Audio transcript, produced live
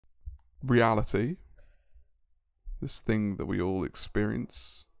reality, this thing that we all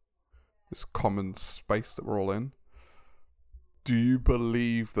experience, this common space that we're all in, do you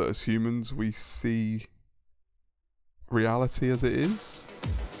believe that as humans we see reality as it is?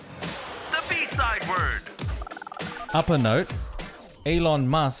 The B-side word. Upper note, Elon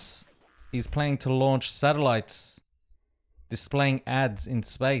Musk is planning to launch satellites displaying ads in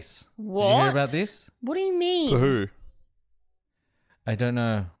space. What? Did you hear about this? What do you mean? To who? I don't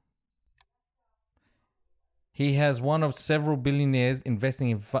know. He has one of several billionaires investing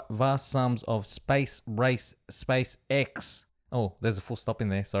in vast sums of SpaceX. Oh, there's a full stop in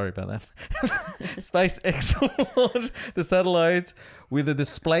there. Sorry about that. SpaceX will launch the satellites with a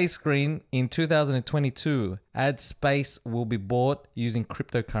display screen in 2022. Ad space will be bought using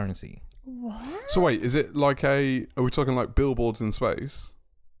cryptocurrency. What? So wait, is it like are we talking like billboards in space?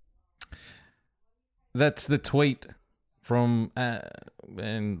 That's the tweet from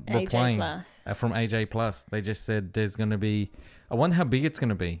and AJ replying Plus. From AJ Plus. They just said there's going to be. I wonder how big it's going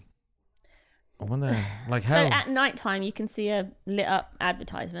to be. I wonder, like, So how. at night time, you can see a lit up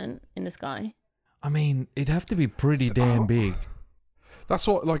advertisement in the sky. I mean, it'd have to be pretty damn big. That's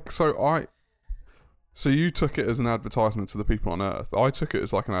what, like, so you took it as an advertisement to the people on Earth. I took it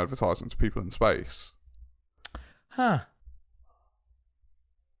as like an advertisement to people in space. Huh.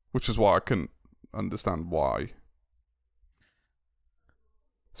 Which is why I couldn't understand why.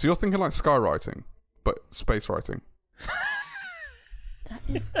 So you're thinking like skywriting, but space writing. That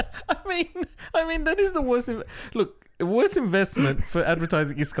is... I mean, that is the worst. Look, the worst investment for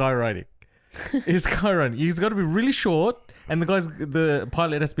advertising is skywriting. Is skywriting. He's got to be really short, and the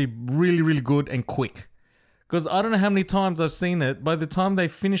pilot has to be really, really good and quick. Because I don't know how many times I've seen it. By the time they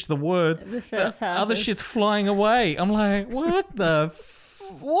finish the word, The first half other is- shit's flying away. I'm like, what the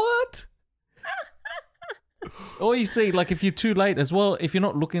what? Or you see, like, if you're too late as well, if you're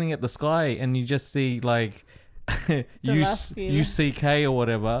not looking at the sky and you just see like last few. UCK or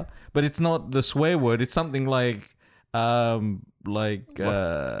whatever, but it's not the swear word. It's something like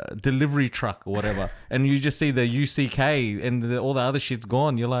delivery truck or whatever, and you just see the UCK and all the other shit's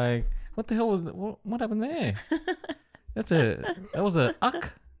gone. You're like, what the hell was that? What happened there? That was a UCK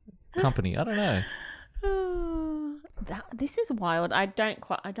company. I don't know. This is wild. I don't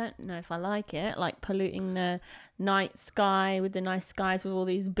know if I like it. Like polluting the night sky with the nice skies with all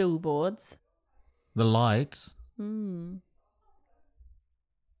these billboards. The lights.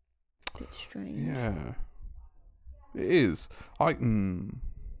 Bit strange. Yeah, it is. I've been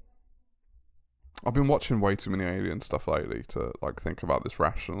watching way too many alien stuff lately to like think about this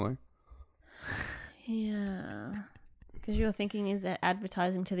rationally. Yeah. Because you're thinking, is that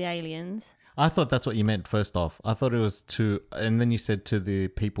advertising to the aliens? I thought that's what you meant first off. I thought it was and then you said to the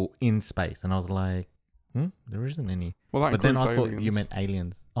people in space, and I was like, there isn't any. Well, that but then includes I thought aliens. you meant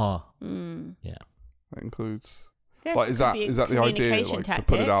aliens. Oh, yeah. That includes. Yes, Like, it is could that be a is that the idea? communication Like tactic.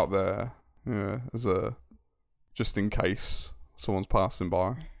 to put it out there, yeah, as a just in case someone's passing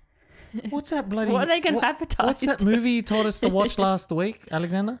by. What's that bloody? What are they going to advertise? What's that movie you told us to watch last week,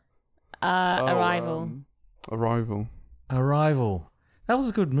 Alexander? Arrival. Arrival. That was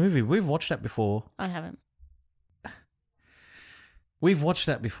a good movie. We've watched that before. I haven't.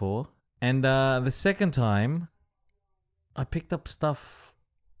 And the second time, I picked up stuff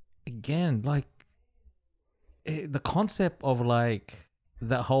again. Like, the concept of, like,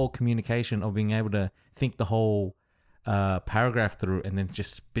 that whole communication of being able to think the whole paragraph through and then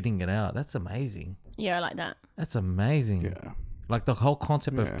just spitting it out. That's amazing. Yeah, I like that. That's amazing. Yeah. Like, the whole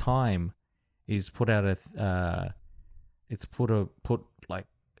concept Yeah. of time is put out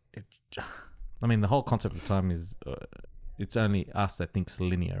I mean, the whole concept of time is it's only us that thinks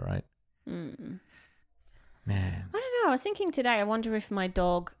linear, right? Man. I don't know. I was thinking today, I wonder if my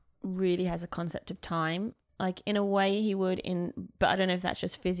dog really has a concept of time. Like, in a way he would, but I don't know if that's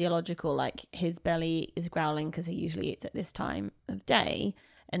just physiological. Like, his belly is growling because he usually eats at this time of day,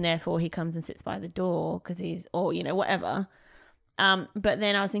 and therefore he comes and sits by the door because or whatever. But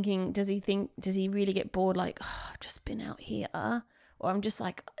then I was thinking, does he really get bored? Like, I've just been out here, or I'm just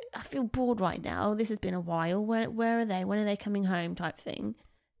like, I feel bored right now. This has been a while. Where are they? When are they coming home? Type thing.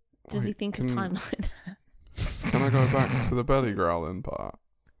 Does he think of time like that? Can I go back to the belly growling part?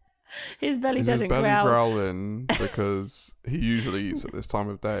 His belly Is doesn't his belly growl. growling because he usually eats at this time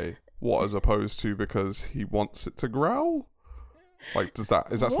of day? What, as opposed to because he wants it to growl? Like, is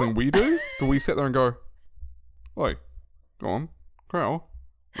that something we do? Do we sit there and go, "Oi, go on, growl"?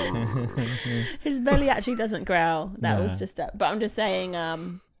 His belly actually doesn't growl. That No. was just but I'm just saying,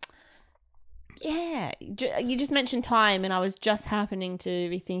 yeah, you just mentioned time, and I was just happening to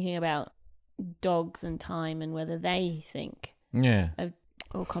be thinking about dogs and time and whether they think Yeah. of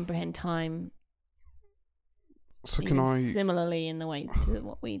or comprehend time So can I similarly in the way to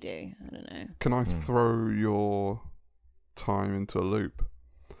what we do. I don't know. can I throw your time into a loop?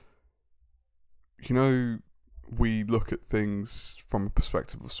 You know, we look at things from a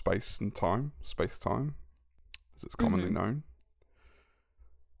perspective of space time, as it's commonly known.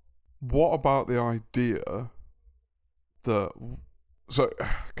 What about the idea that... So,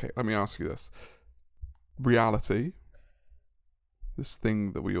 okay, let me ask you this. Reality, this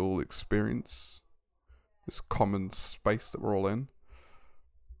thing that we all experience, this common space that we're all in,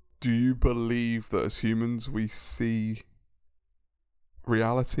 do you believe that as humans we see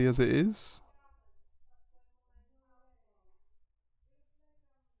reality as it is?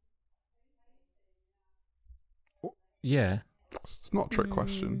 Yeah. It's not a trick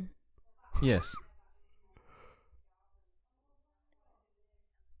question. Yes.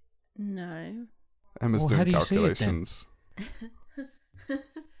 No. Emma's Well, how doing do you see it then? calculations.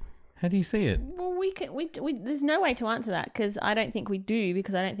 How do you see it? Well, there's no way to answer that because I don't think we do,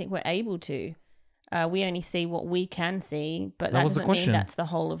 because I don't think we're able to. We only see what we can see, but that was the doesn't mean question. that's the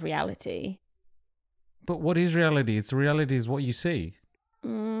whole of reality. But what is reality? Reality is what you see.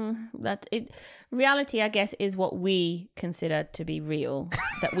 That it. Reality, I guess, is what we consider to be real,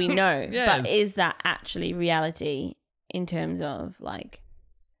 that we know. Yes. But is that actually reality in terms of like...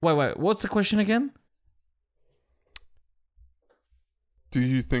 Wait. What's the question again? Do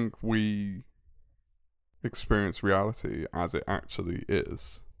you think we experience reality as it actually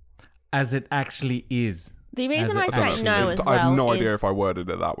is? As it actually is. The reason As I it say actually no is. as well I have no is... idea if I worded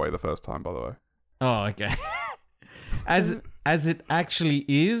it that way the first time, by the way. Oh, okay. as it actually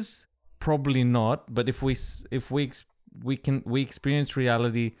is, probably not. But if we experience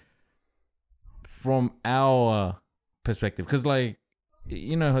reality from our perspective, because like,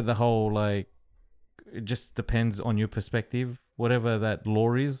 you know, the whole like, it just depends on your perspective, whatever that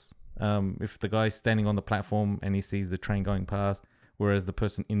law is. If the guy's standing on the platform and he sees the train going past, whereas the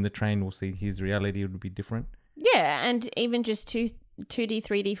person in the train will see his reality would be different. Yeah, and even just 2D,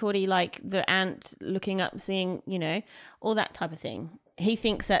 3D, 4D, like the ant looking up, seeing, you know, all that type of thing. He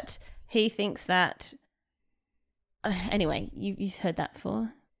thinks that. Anyway, you've heard that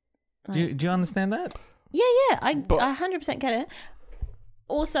before. Like, Do you understand that? yeah, I 100% get it.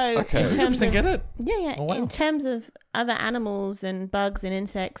 Also, Okay. in terms 100% of, get it? Yeah. Oh, wow. In terms of other animals and bugs and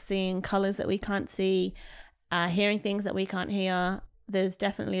insects, seeing colors that we can't see, hearing things that we can't hear, there's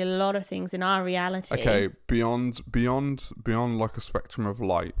definitely a lot of things in our reality. Okay, beyond like a spectrum of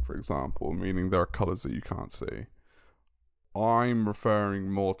light, for example, meaning there are colours that you can't see. I'm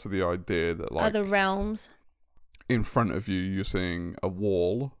referring more to the idea that like Other realms. in front of you you're seeing a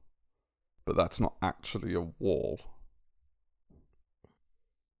wall, but that's not actually a wall.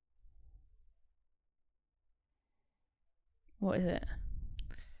 What is it?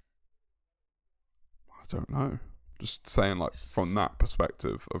 I don't know. Just saying, like, from that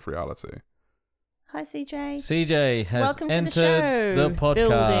perspective of reality. Hi, CJ. CJ has Welcome to the entered show. the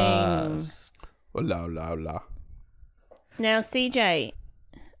podcast. Building. Oh, la. Now, CJ,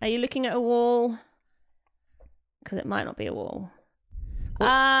 are you looking at a wall? Because it might not be a wall.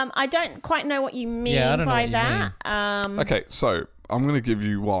 I don't quite know what you mean I don't know by what you that. Okay, so I'm going to give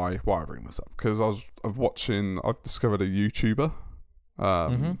you why I bring this up. Because I've discovered a YouTuber.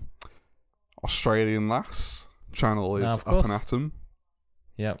 Australian lass. Channel is of Up course. and Atom.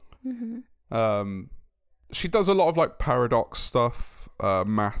 Yep. She does a lot of like paradox stuff,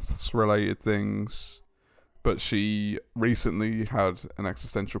 maths related things, but she recently had an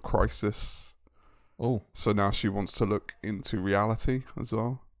existential crisis, Oh, so now she wants to look into reality as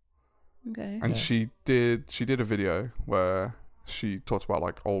well. Okay. And Yeah. she did a video where she talked about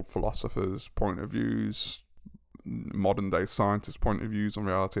like old philosophers' point of views, modern day scientists' point of views on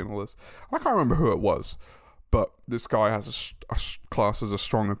reality and all this. I can't remember who it was, but this guy has a class as a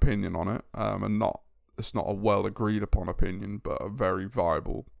strong opinion on it, and it's not a well agreed upon opinion, but a very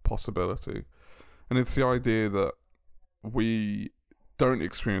viable possibility. And it's the idea that we don't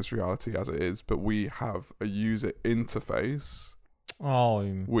experience reality as it is, but we have a user interface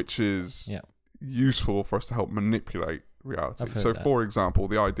which is Yeah. useful for us to help manipulate reality. I've heard So, that. for example,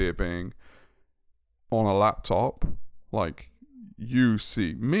 the idea being on a laptop, like you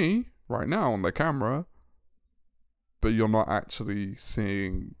see me right now on the camera, but you're not actually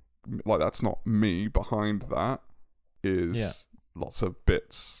seeing, like, that's not me. Behind that is lots of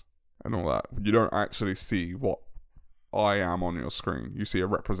bits and all that. You don't actually see what I am on your screen. You see a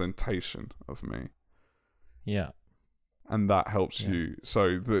representation of me. Yeah. And that helps you.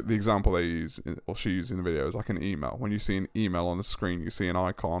 So the example they use, or she used in the video, is like an email. When you see an email on the screen, you see an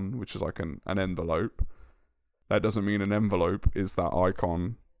icon, which is like an envelope. That doesn't mean an envelope is that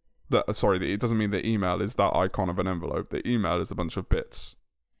icon. It doesn't mean the email is that icon of an envelope. The email is a bunch of bits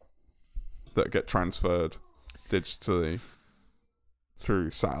that get transferred digitally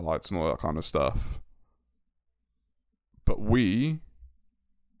through satellites and all that kind of stuff. But we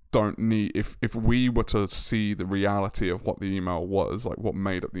don't need... If we were to see the reality of what the email was, like what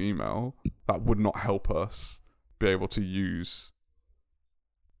made up the email, that would not help us be able to use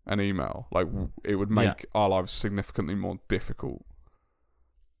an email. Like, it would make our lives significantly more difficult.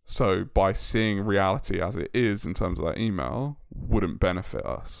 So by seeing reality as it is in terms of that email wouldn't benefit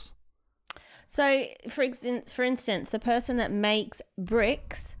us. So, for instance, the person that makes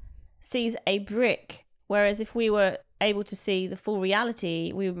bricks sees a brick, whereas if we were able to see the full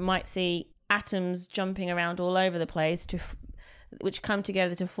reality, we might see atoms jumping around all over the place which come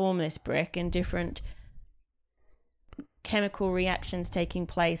together to form this brick, and different chemical reactions taking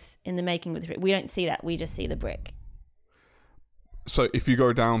place in the making of the brick. We don't see that. We just see the brick. So if you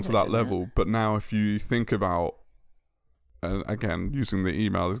go down to that level, but now if you think about, again, using the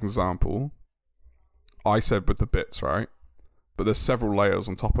email as an example, I said with the bits, right? But there's several layers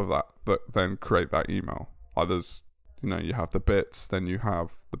on top of that then create that email. Like there's, you have the bits, then you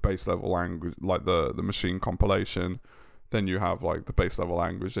have the base level language, like the machine compilation, then you have like the base level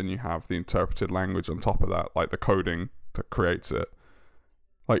language, then you have the interpreted language on top of that, like the coding that creates it.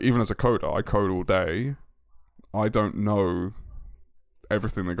 Like even as a coder, I code all day. I don't know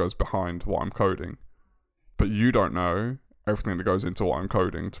everything that goes behind what I'm coding, but you don't know everything that goes into what I'm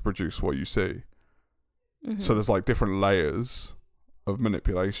coding to produce what you see. Mm-hmm. So there's like different layers of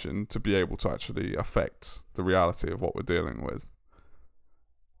manipulation to be able to actually affect the reality of what we're dealing with.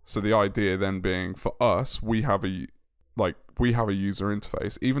 So the idea then being, for us, we have a user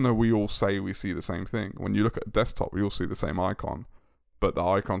interface, even though we all say we see the same thing. When you look at a desktop, we all see the same icon, but the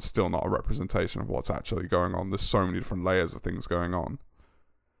icon's still not a representation of what's actually going on. There's so many different layers of things going on.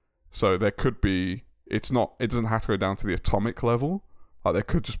 So there could be, it doesn't have to go down to the atomic level. Like there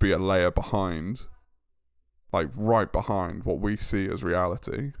could just be a layer behind, like right behind what we see as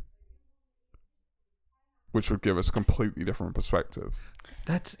reality, which would give us a completely different perspective.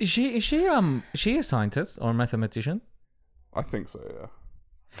 Is she a scientist or a mathematician? I think so, yeah.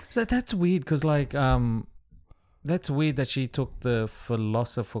 So that's weird, because like that's weird that she took the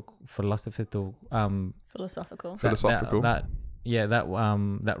philosophical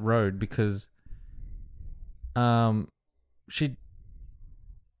that road, because she,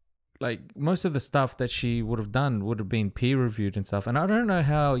 like, most of the stuff that she would have done would have been peer reviewed and stuff, and I don't know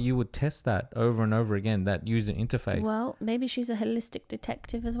how you would test that over and over again, that user interface. Well, maybe she's a holistic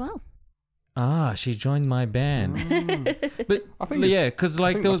detective as well. She joined my band. But I think because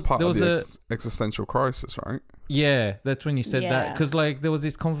like there was a existential crisis, right? Yeah, that's when you said that, because like there was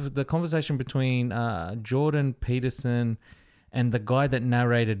this the conversation between Jordan Peterson and the guy that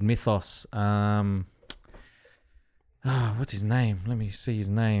narrated Mythos. What's his name? Let me see his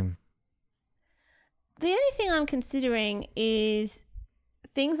name. The only thing I'm considering is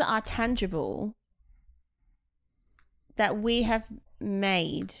things that are tangible that we have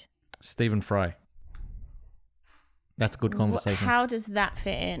made. Stephen Fry. That's a good conversation. How does that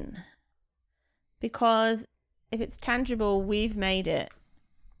fit in? Because if it's tangible, we've made it.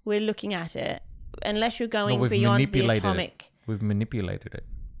 We're looking at it. Unless you're going beyond the atomic. We've manipulated it.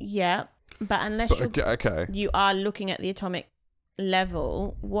 Yeah. But unless you are looking at the atomic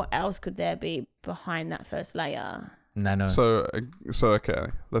level, what else could there be behind that first layer? No. So okay.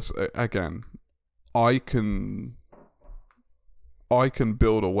 Let's again. I can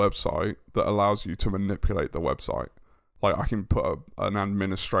build a website that allows you to manipulate the website. Like I can put an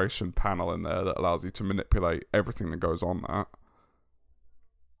administration panel in there that allows you to manipulate everything that goes on that.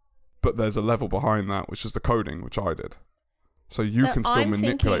 But there's a level behind that, which is the coding, which I did. So you can still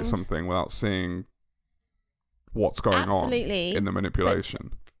manipulate something without seeing what's going on in the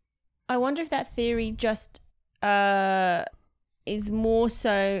manipulation. I wonder if that theory just is more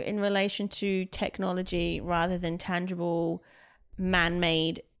so in relation to technology rather than tangible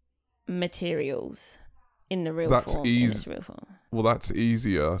man-made materials in the real form. Well, that's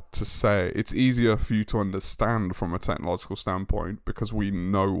easier to say. It's easier for you to understand from a technological standpoint because we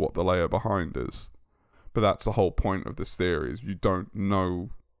know what the layer behind is. But that's the whole point of this theory, is you don't know,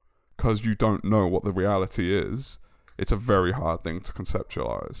 because you don't know what the reality is. It's a very hard thing to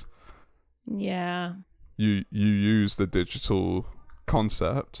conceptualize. Yeah. You use the digital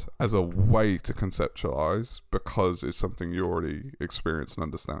concept as a way to conceptualize because it's something you already experience and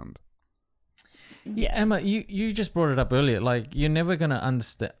understand. Yeah, Emma, you just brought it up earlier. Like, you're never going to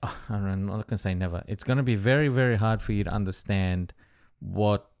understand. I'm not going to say never. It's going to be very, very hard for you to understand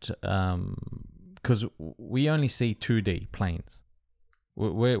what because we only see 2D planes.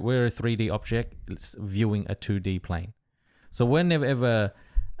 We're a 3D object viewing a 2D plane. So we're never ever,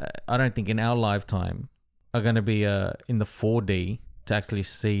 I don't think in our lifetime, are going to be in the 4D to actually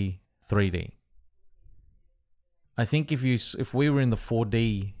see 3D. I think if we were in the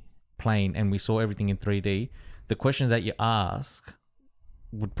 4D plane and we saw everything in 3D, the questions that you ask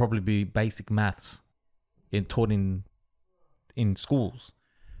would probably be basic maths taught in schools.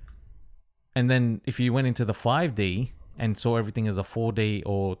 And then if you went into the 5D and saw everything as a 4D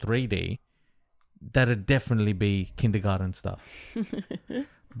or 3D, that'd definitely be kindergarten stuff.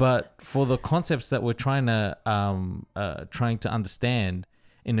 But for the concepts that we're trying to understand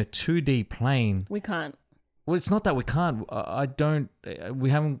in a 2D plane, We can't. well, it's not that we can't.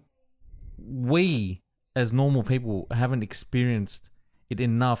 We as normal people haven't experienced it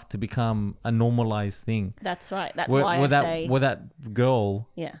enough to become a normalized thing. That's right. That's why I say. Where that girl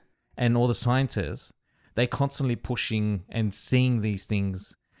Yeah. and all the scientists, they constantly pushing and seeing these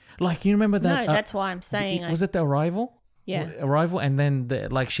things. Like, you remember that? No, that's why I'm saying. Was it the Arrival? Yeah. Arrival, and then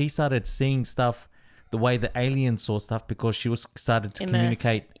she started seeing stuff the way the aliens saw stuff because she was started to Immersed.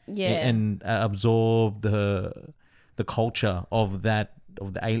 communicate Yeah. and absorb the culture of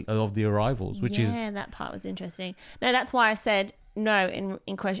the arrivals, which is that part was interesting. No, that's why I said no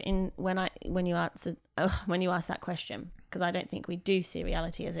in question when you asked that question, because I don't think we do see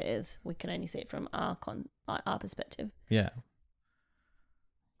reality as it is. We can only see it from our perspective. yeah.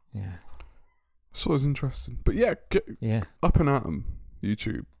 So it's interesting. But yeah, Up and Atom,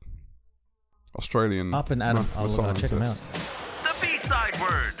 YouTube. Australian. Up and Atom. I'll check them out. The B-side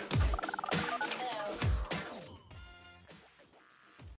word.